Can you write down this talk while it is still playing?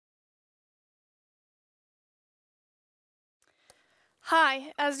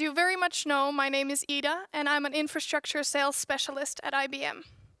Hi, as you very much know, my name is Ida, and I'm an infrastructure sales specialist at IBM.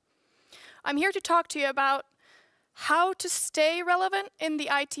 I'm here to talk to you about how to stay relevant in the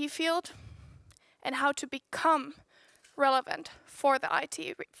IT field and how to become relevant for the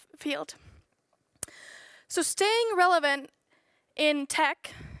IT field. So staying relevant in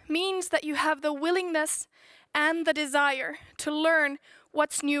tech means that you have the willingness and the desire to learn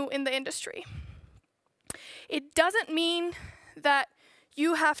what's new in the industry. It doesn't mean that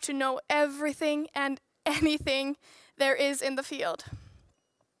you have to know everything and anything there is in the field.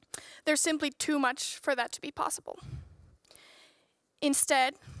 There's simply too much for that to be possible.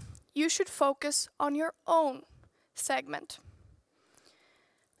 Instead, you should focus on your own segment.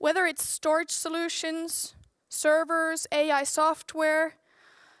 Whether it's storage solutions, servers, AI software,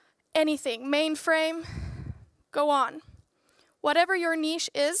 anything, mainframe, go on. Whatever your niche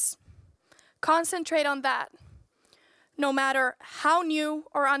is, concentrate on that, no matter how new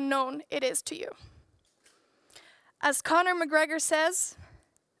or unknown it is to you. As Conor McGregor says,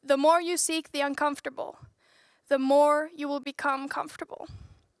 the more you seek the uncomfortable, the more you will become comfortable.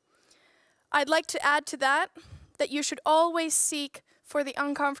 I'd like to add to that you should always seek for the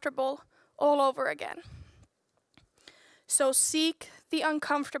uncomfortable all over again. So seek the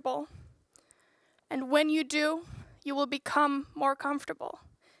uncomfortable, and when you do, you will become more comfortable,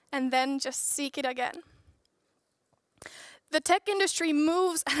 and then just seek it again. The tech industry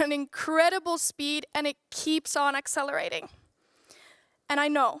moves at an incredible speed, and it keeps on accelerating. And I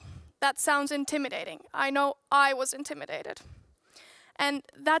know that sounds intimidating. I know I was intimidated. And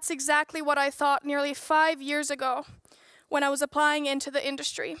that's exactly what I thought nearly 5 years ago when I was applying into the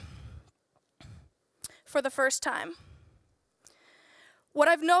industry for the first time. What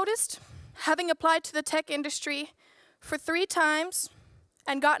I've noticed, having applied to the tech industry for 3 times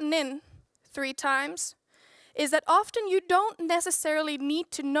and gotten in 3 times, is that often you don't necessarily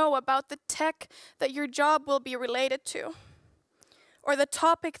need to know about the tech that your job will be related to, or the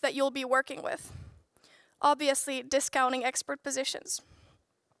topic that you'll be working with, obviously discounting expert positions.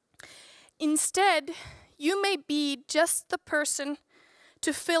 Instead, you may be just the person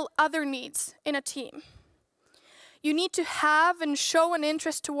to fill other needs in a team. You need to have and show an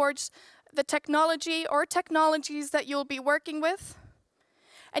interest towards the technology or technologies that you'll be working with,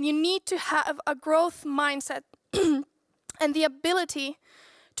 and you need to have a growth mindset and the ability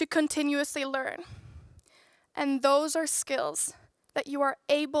to continuously learn. And those are skills that you are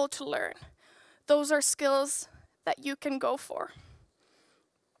able to learn. Those are skills that you can go for.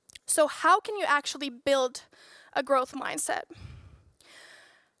 So how can you actually build a growth mindset?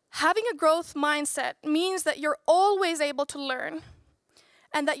 Having a growth mindset means that you're always able to learn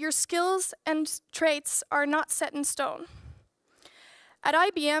and that your skills and traits are not set in stone. At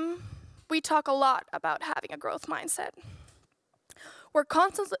IBM, we talk a lot about having a growth mindset. We're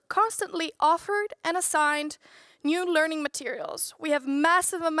constantly offered and assigned new learning materials. We have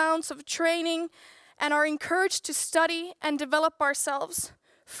massive amounts of training and are encouraged to study and develop ourselves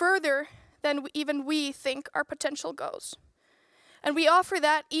further than even we think our potential goes. And we offer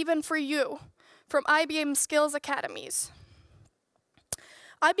that even for you from IBM Skills Academies.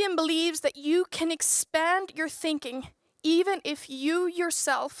 IBM believes that you can expand your thinking even if you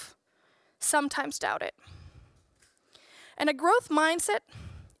yourself sometimes doubt it. And a growth mindset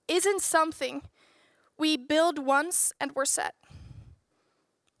isn't something we build once and we're set.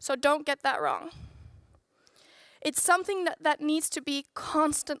 So don't get that wrong. It's something that needs to be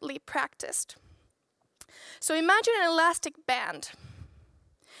constantly practiced. So imagine an elastic band.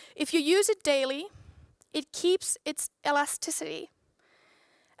 If you use it daily, it keeps its elasticity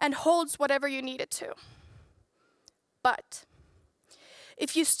and holds whatever you need it to. But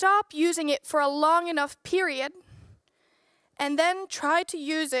if you stop using it for a long enough period and then try to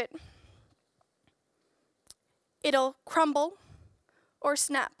use it, it'll crumble or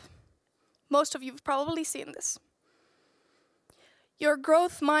snap. Most of you have probably seen this. Your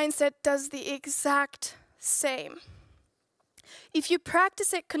growth mindset does the exact same. If you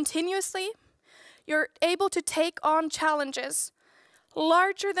practice it continuously, you're able to take on challenges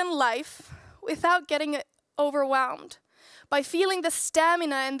larger than life without getting overwhelmed, by feeling the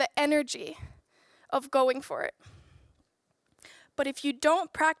stamina and the energy of going for it. But if you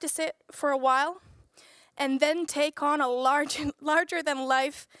don't practice it for a while and then take on a larger than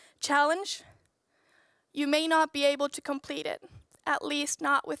life challenge, you may not be able to complete it, at least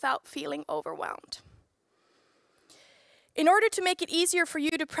not without feeling overwhelmed. In order to make it easier for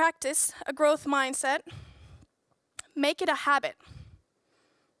you to practice a growth mindset, make it a habit.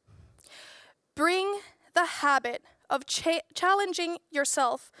 Bring the habit of challenging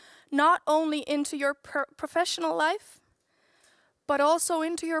yourself not only into your professional life, but also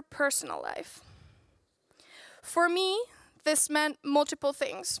into your personal life. For me, this meant multiple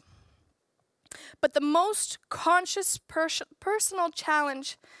things. But the most conscious personal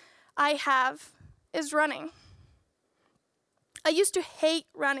challenge I have is running. I used to hate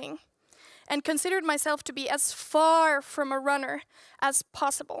running and considered myself to be as far from a runner as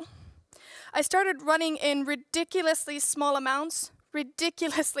possible. I started running in ridiculously small amounts,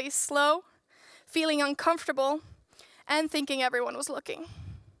 ridiculously slow, feeling uncomfortable, and thinking everyone was looking.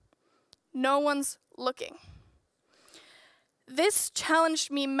 No one's looking. This challenged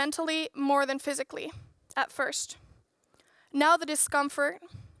me mentally more than physically at first. Now the discomfort,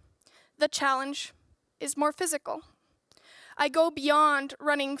 the challenge, is more physical. I go beyond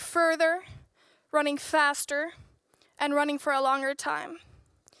running further, running faster, and running for a longer time.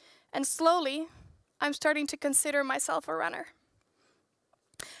 And slowly, I'm starting to consider myself a runner.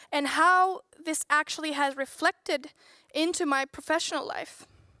 And how this actually has reflected into my professional life.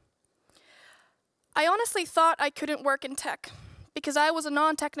 I honestly thought I couldn't work in tech because I was a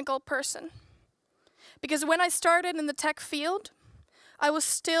non-technical person. Because when I started in the tech field, I was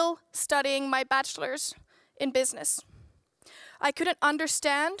still studying my bachelor's in business. I couldn't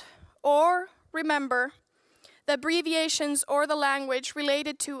understand or remember the abbreviations or the language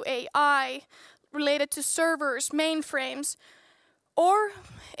related to AI, related to servers, mainframes, or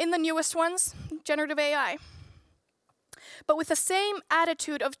in the newest ones, generative AI. But with the same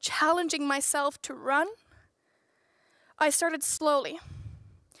attitude of challenging myself to run, I started slowly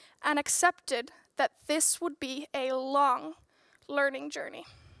and accepted that this would be a long learning journey,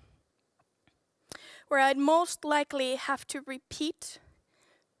 where I'd most likely have to repeat,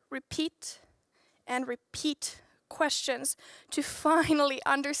 and repeat questions to finally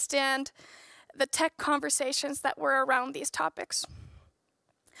understand the tech conversations that were around these topics.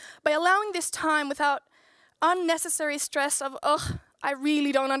 By allowing this time without unnecessary stress of, I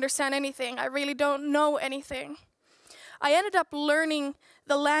really don't understand anything, I really don't know anything, I ended up learning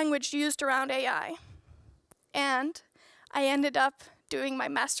the language used around AI. And I ended up doing my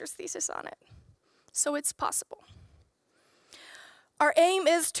master's thesis on it. So it's possible. Our aim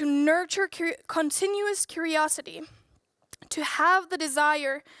is to nurture continuous curiosity, to have the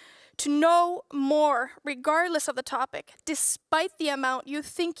desire to know more regardless of the topic, despite the amount you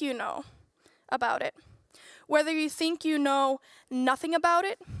think you know about it. Whether you think you know nothing about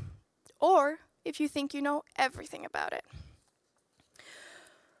it, or if you think you know everything about it.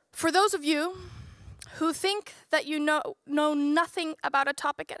 For those of you who think that you know nothing about a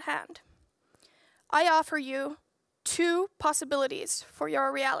topic at hand, I offer you two possibilities for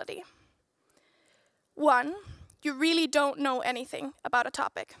your reality. One, you really don't know anything about a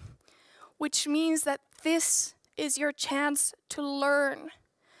topic, which means that this is your chance to learn.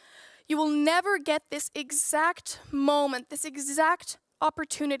 You will never get this exact moment, this exact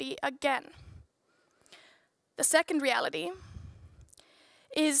opportunity again. The second reality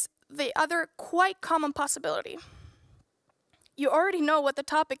is the other quite common possibility. You already know what the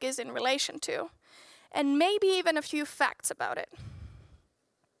topic is in relation to, and maybe even a few facts about it.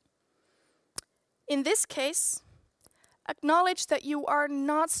 In this case, acknowledge that you are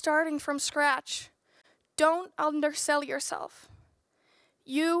not starting from scratch. Don't undersell yourself.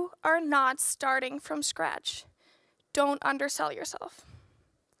 You are not starting from scratch. Don't undersell yourself.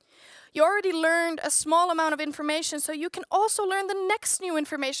 You already learned a small amount of information, so you can also learn the next new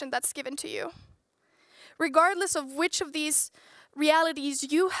information that's given to you. Regardless of which of these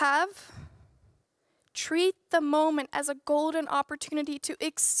realities you have, treat the moment as a golden opportunity to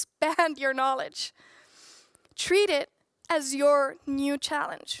expand your knowledge. Treat it as your new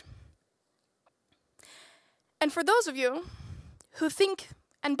challenge. And for those of you who think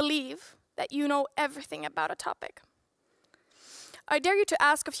and believe that you know everything about a topic, I dare you to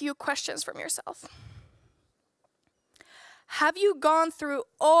ask a few questions from yourself. Have you gone through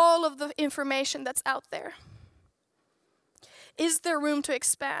all of the information that's out there? Is there room to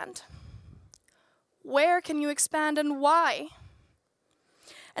expand? Where can you expand and why?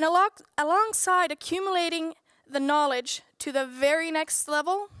 And alongside accumulating the knowledge to the very next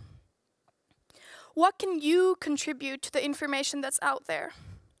level, what can you contribute to the information that's out there?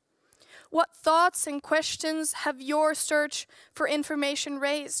 What thoughts and questions have your search for information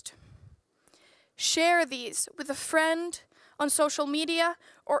raised? Share these with a friend on social media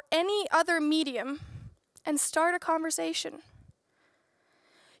or any other medium and start a conversation.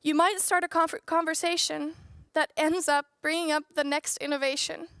 You might start a conversation that ends up bringing up the next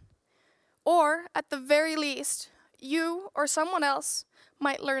innovation. Or, at the very least, you or someone else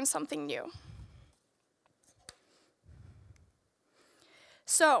might learn something new.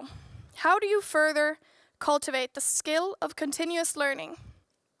 So, how do you further cultivate the skill of continuous learning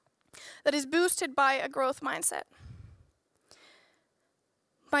that is boosted by a growth mindset.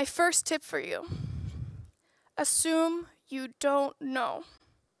 My first tip for you: assume you don't know.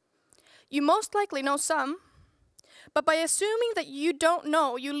 You most likely know some, but by assuming that you don't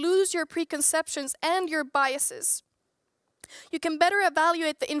know, you lose your preconceptions and your biases. You can better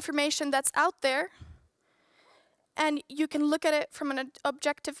evaluate the information that's out there, and you can look at it from an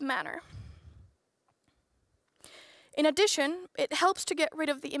objective manner. In addition, it helps to get rid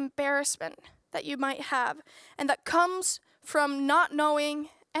of the embarrassment that you might have and that comes from not knowing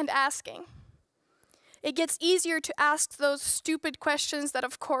and asking. It gets easier to ask those stupid questions that,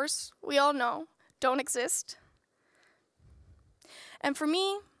 of course, we all know don't exist. And for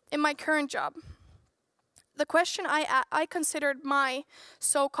me, in my current job, the question I considered my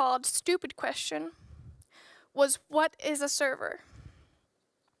so-called stupid question was, what is a server?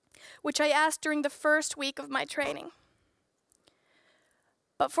 Which I asked during the first week of my training.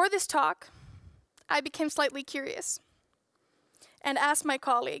 But for this talk, I became slightly curious and asked my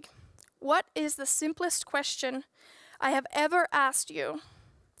colleague, what is the simplest question I have ever asked you?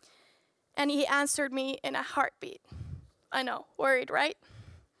 And he answered me in a heartbeat. I know, worried, right?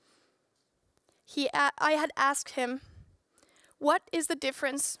 I had asked him, what is the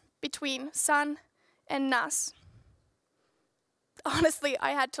difference between sun and nas? Honestly,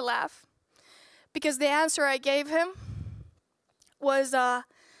 I had to laugh, because the answer I gave him was,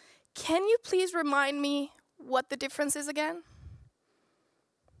 can you please remind me what the difference is again?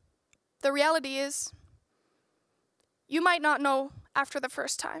 The reality is, you might not know after the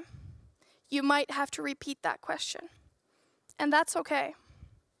first time. You might have to repeat that question. And that's okay.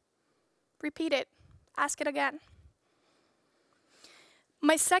 Repeat it. Ask it again.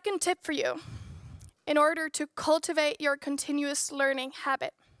 My second tip for you, in order to cultivate your continuous learning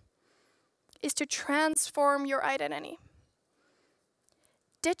habit, is to transform your identity.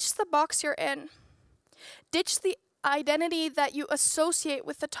 Ditch the box you're in. Ditch the identity that you associate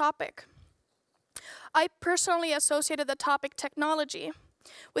with the topic. I personally associated the topic technology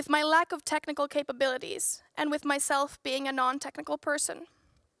with my lack of technical capabilities and with myself being a non-technical person.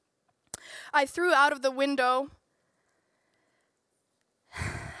 I threw out of the window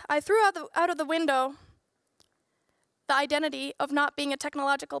the identity of not being a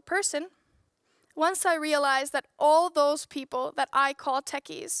technological person once I realized that all those people that I call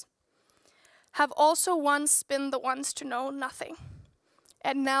techies have also once been the ones to know nothing,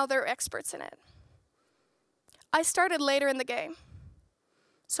 and now they're experts in it. I started later in the game,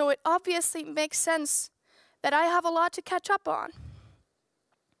 so it obviously makes sense that I have a lot to catch up on.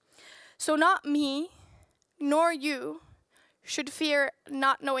 So not me, nor you, should fear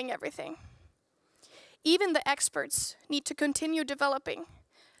not knowing everything. Even the experts need to continue developing,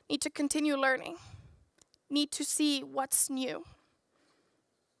 need to continue learning, need to see what's new.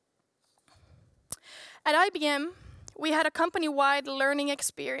 At IBM, we had a company-wide learning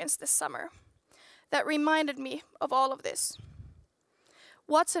experience this summer that reminded me of all of this.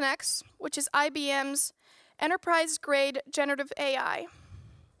 watsonx, which is IBM's enterprise-grade generative AI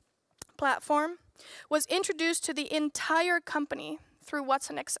platform, was introduced to the entire company through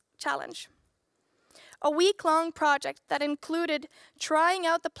watsonx Challenge, a week-long project that included trying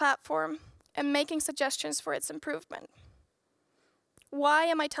out the platform and making suggestions for its improvement. Why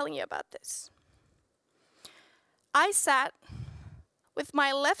am I telling you about this? I sat with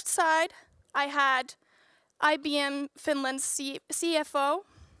my left side, I had IBM Finland's CFO,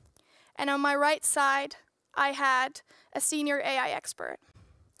 and on my right side, I had a senior AI expert.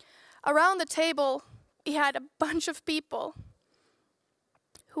 Around the table, we had a bunch of people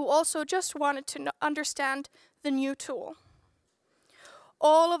who also just wanted to understand the new tool.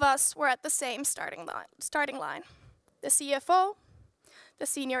 All of us were at the same starting line. The CFO, the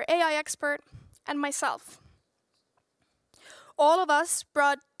senior AI expert, and myself. All of us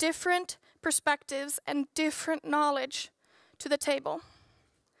brought different perspectives and different knowledge to the table.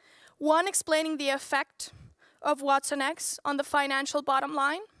 One explaining the effect of watsonx on the financial bottom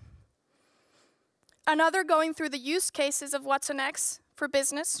line. Another going through the use cases of watsonx for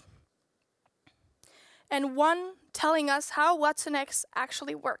business. And one telling us how watsonx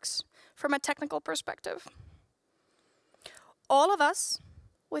actually works from a technical perspective. All of us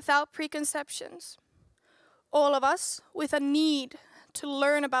without preconceptions. All of us with a need to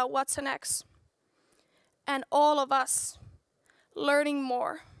learn about watsonx. And all of us learning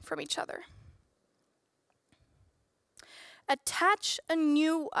more from each other. Attach a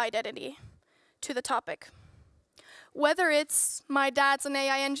new identity to the topic. Whether it's my dad's an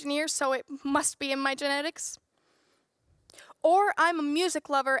AI engineer, so it must be in my genetics, Or I'm a music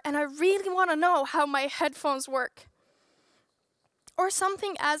lover and I really want to know how my headphones work. Or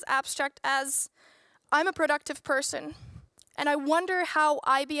something as abstract as I'm a productive person and I wonder how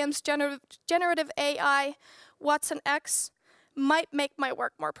IBM's generative AI, Watson X, might make my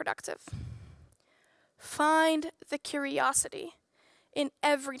work more productive. Find the curiosity in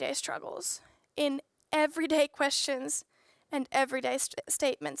everyday struggles, in everyday questions and everyday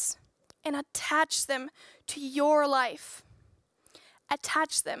statements, and attach them to your life.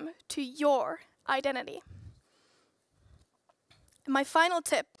 Attach them to your identity. My final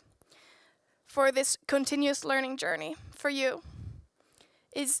tip for this continuous learning journey for you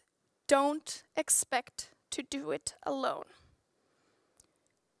is don't expect to do it alone.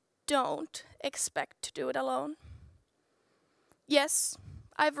 Don't expect to do it alone. Yes,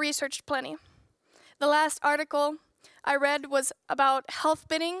 I've researched plenty. The last article I read was about health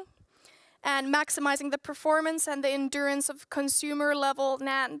bidding and maximizing the performance and the endurance of consumer-level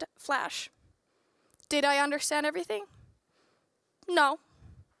NAND flash. Did I understand everything? No.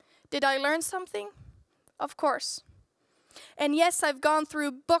 Did I learn something? Of course. And yes, I've gone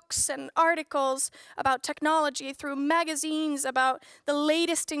through books and articles about technology, through magazines about the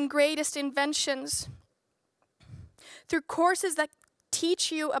latest and greatest inventions, through courses that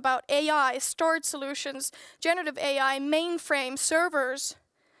teach you about AI, storage solutions, generative AI, mainframe, servers.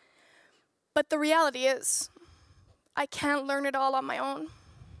 But the reality is, I can't learn it all on my own.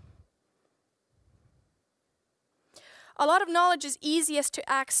 A lot of knowledge is easiest to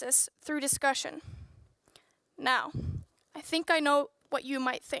access through discussion. Now, I think I know what you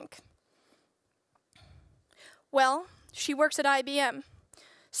might think. Well, she works at IBM,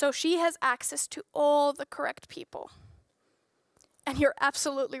 so she has access to all the correct people. And you're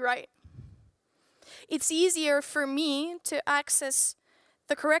absolutely right. It's easier for me to access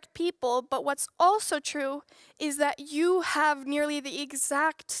the correct people, but what's also true is that you have nearly the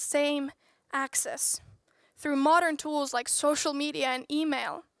exact same access through modern tools like social media and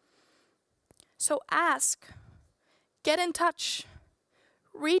email. So ask, get in touch,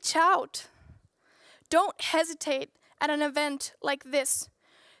 reach out. Don't hesitate at an event like this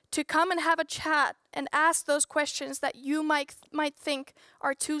to come and have a chat and ask those questions that you might think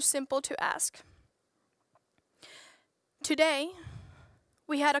are too simple to ask. Today,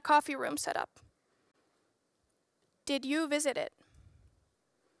 we had a coffee room set up. Did you visit it?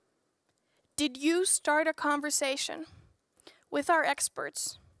 Did you start a conversation with our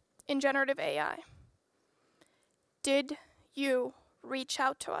experts in generative AI? Did you reach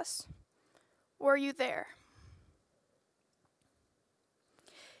out to us? Were you there?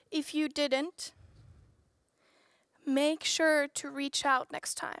 If you didn't, make sure to reach out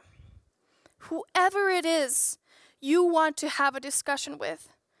next time. Whoever it is you want to have a discussion with,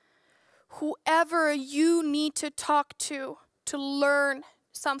 whoever you need to talk to learn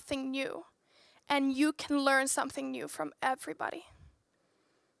something new, and you can learn something new from everybody.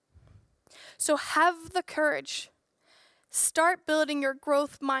 So have the courage. Start building your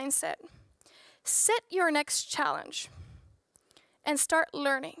growth mindset. Set your next challenge and start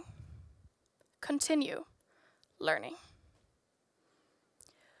learning. Continue learning.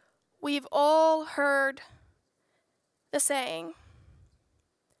 We've all heard the saying,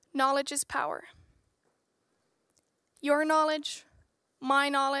 knowledge is power. Your knowledge, my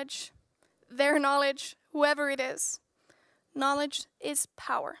knowledge, their knowledge, whoever it is, knowledge is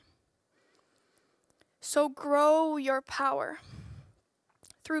power. So grow your power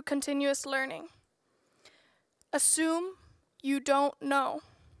through continuous learning. Assume you don't know.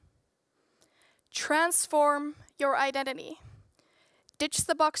 Transform your identity. Ditch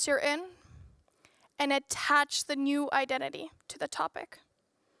the box you're in and attach the new identity to the topic.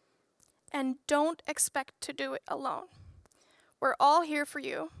 And don't expect to do it alone. We're all here for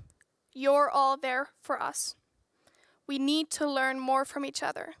you. You're all there for us. We need to learn more from each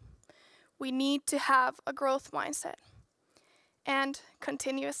other. We need to have a growth mindset and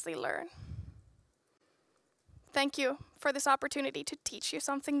continuously learn. Thank you for this opportunity to teach you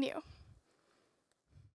something new.